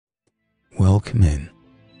Welcome in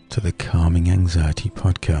to the Calming Anxiety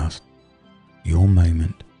Podcast, your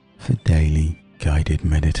moment for daily guided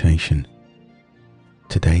meditation.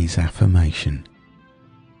 Today's affirmation: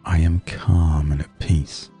 I am calm and at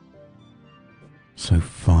peace. So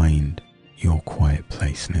find your quiet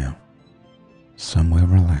place now, somewhere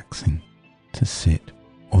relaxing to sit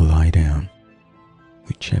or lie down,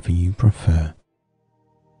 whichever you prefer.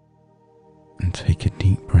 And take a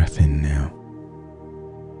deep breath in now.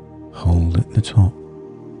 Hold at the top,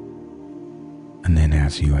 and then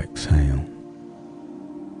as you exhale,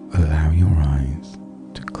 allow your eyes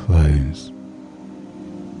to close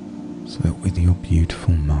so that with your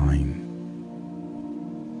beautiful mind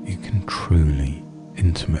you can truly,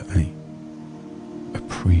 intimately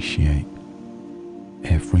appreciate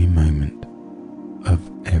every moment of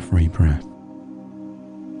every breath,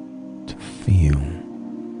 to feel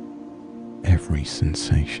every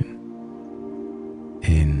sensation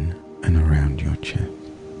in and around your chest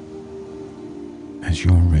as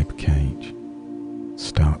your rib cage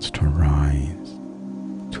starts to rise,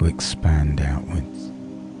 to expand outwards,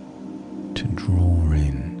 to draw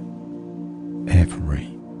in every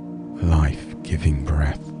life-giving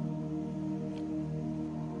breath.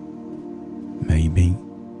 Maybe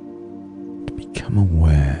to become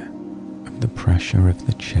aware of the pressure of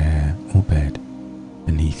the chair or bed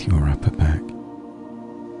beneath your upper back,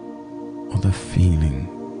 or the feeling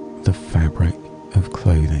of the fabric of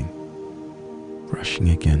clothing brushing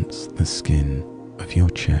against the skin of your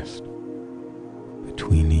chest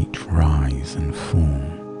between each rise and fall.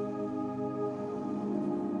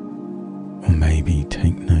 Or maybe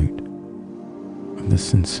take note of the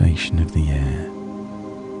sensation of the air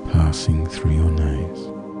passing through your nose,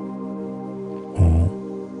 or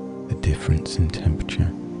the difference in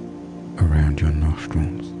temperature around your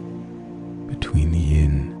nostrils between the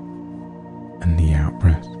in and the out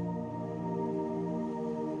breath.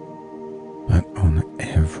 But on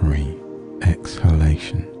every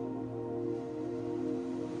exhalation,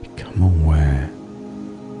 become aware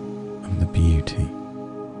of the beauty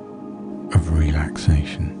of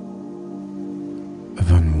relaxation,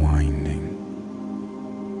 of unwinding,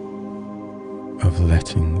 of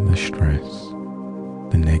letting the stress,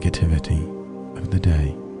 the negativity of the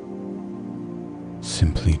day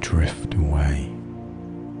simply drift away,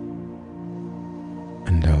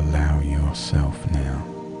 and allow yourself now,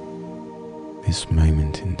 this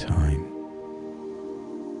moment in time,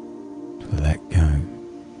 to let go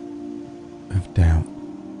of doubt,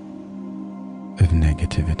 of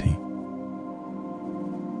negativity,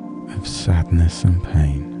 of sadness and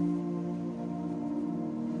pain.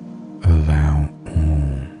 Allow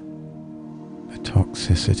all the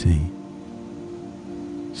toxicity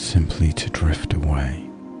simply to drift away,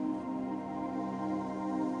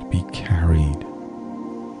 to be carried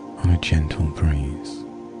on a gentle breeze.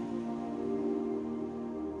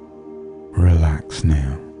 Relax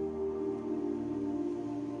now,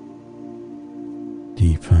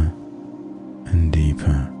 deeper and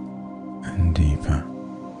deeper and deeper,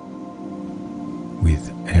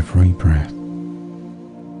 with every breath,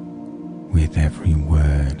 with every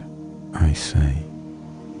word I say.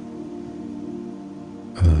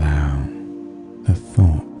 Allow the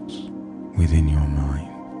thoughts within your mind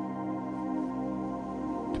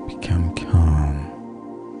to become calm,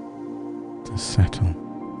 to settle,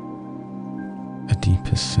 a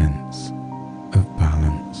deeper sense of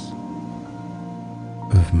balance,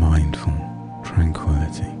 of mindful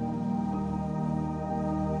tranquility.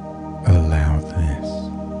 Allow this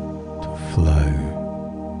to flow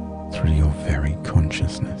through your very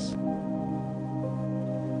consciousness,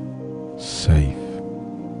 safe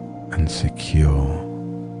and secure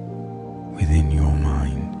within your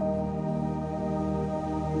mind.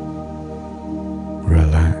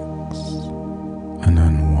 Relax and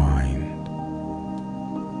unwind,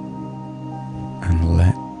 and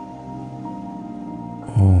let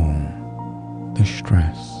all the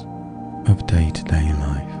stress of day-to-day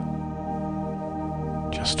life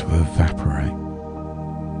just to evaporate,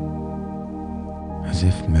 as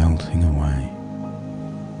if melting away.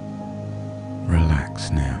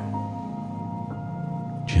 Relax now.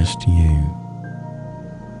 Just you,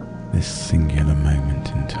 this singular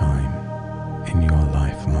moment in time in your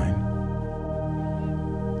lifeline,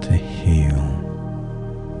 to heal,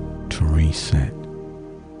 to reset.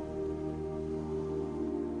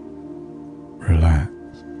 Relax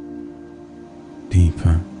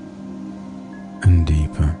deeper and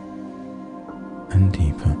deeper and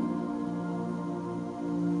deeper.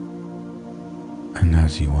 And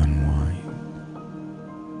as you unwind,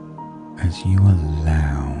 as you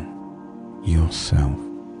allow yourself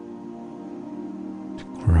to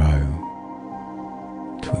grow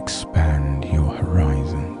to expand your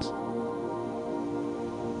horizons.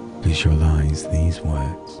 Visualize these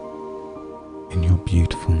words in your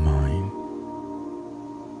beautiful mind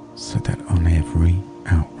so that on every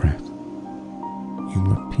out-breath you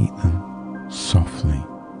repeat them softly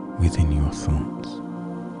within your thoughts,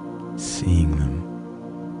 seeing them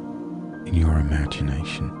in your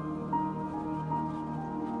imagination.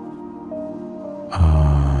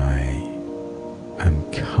 I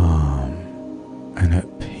am calm and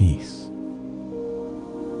at peace.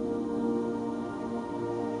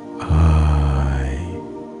 I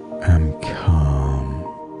am calm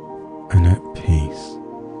and at peace.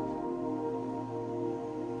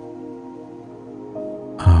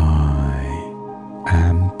 I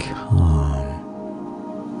am calm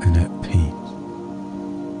and at peace.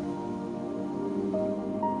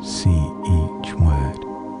 See each word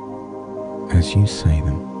as you say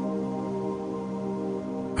them.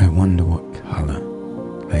 I wonder what colour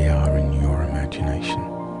they are in your imagination.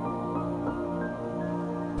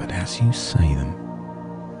 But as you say them,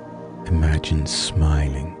 imagine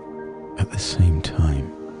smiling at the same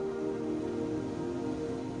time.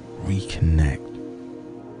 Reconnect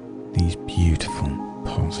these beautiful,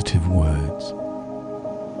 positive words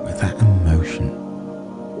with that emotion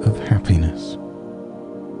of happiness.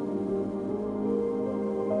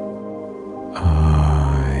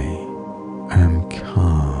 I am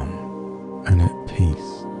calm and at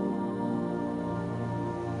peace.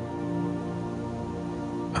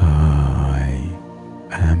 I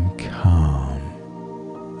am calm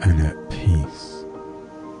and at peace.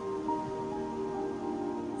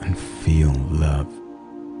 And feel love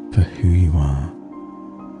for who you are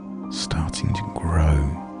starting to grow,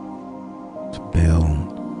 to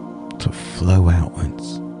build, to flow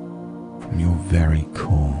outwards from your very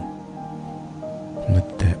core, from the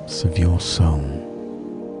depths of your soul,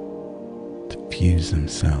 to fuse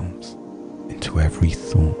themselves into every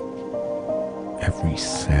thought, every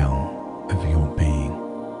cell of your being,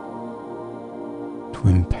 to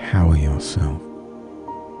empower yourself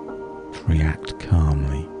to react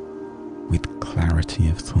calmly with clarity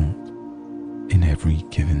of thought in every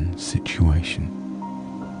given situation,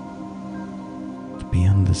 to be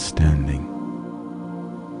understanding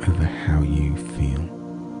over how you feel,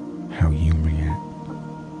 how you react,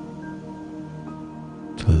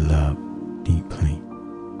 to love deeply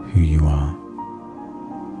who you are,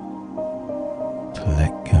 to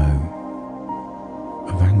let go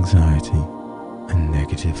of anxiety and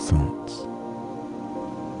negative thoughts.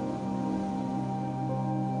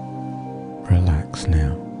 Relax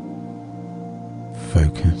now.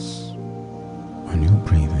 Focus on your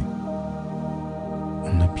breathing,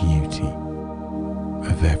 on the beauty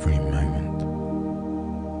of every moment.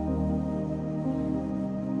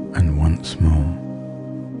 And once more,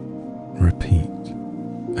 repeat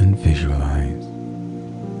and visualize.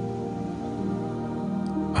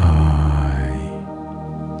 I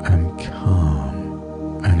am calm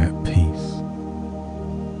and at peace.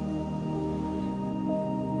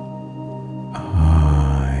 I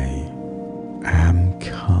am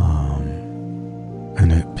calm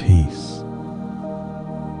and at peace.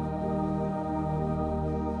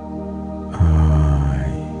 I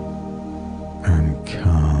am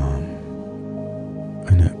calm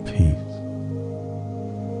and at peace.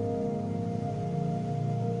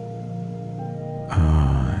 I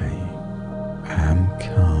am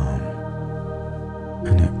calm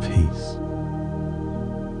and at peace.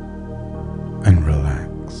 And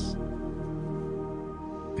relax.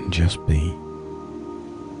 And just be.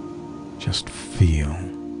 Just feel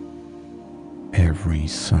every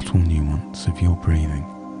subtle nuance of your breathing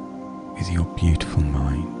with your beautiful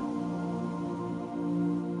mind.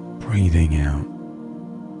 Breathing out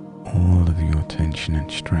all of your tension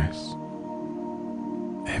and stress,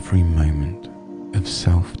 every moment of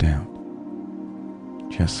self-doubt.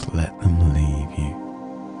 Just let them leave you.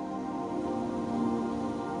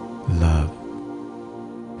 Love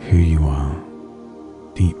who you are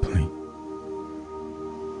deeply.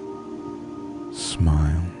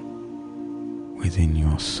 Smile within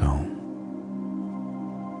your soul.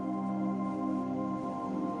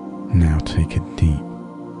 Now take a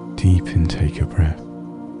deep intake of breath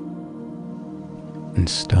and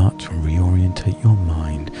start to reorientate your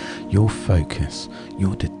mind, your focus,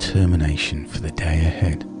 your determination for the day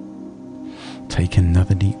ahead. Take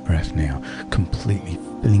another deep breath now, completely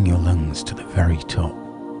filling your lungs to the very top,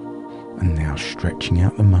 and now stretching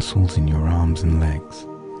out the muscles in your arms and legs.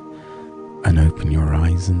 And open your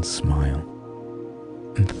eyes and smile.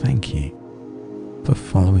 And thank you for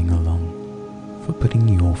following along, for putting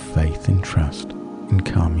your faith and trust in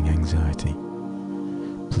calming anxiety.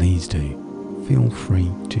 Please do feel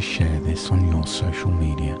free to share this on your social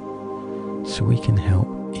media so we can help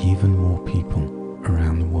even more people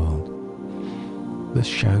around the world. The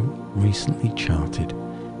show recently charted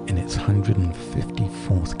in its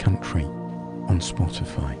 154th country on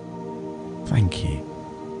Spotify. Thank you.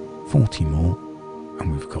 40 more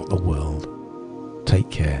and we've got the world. Take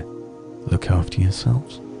care, look after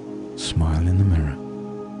yourselves, smile in the mirror,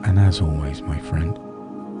 and as always, my friend,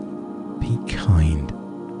 be kind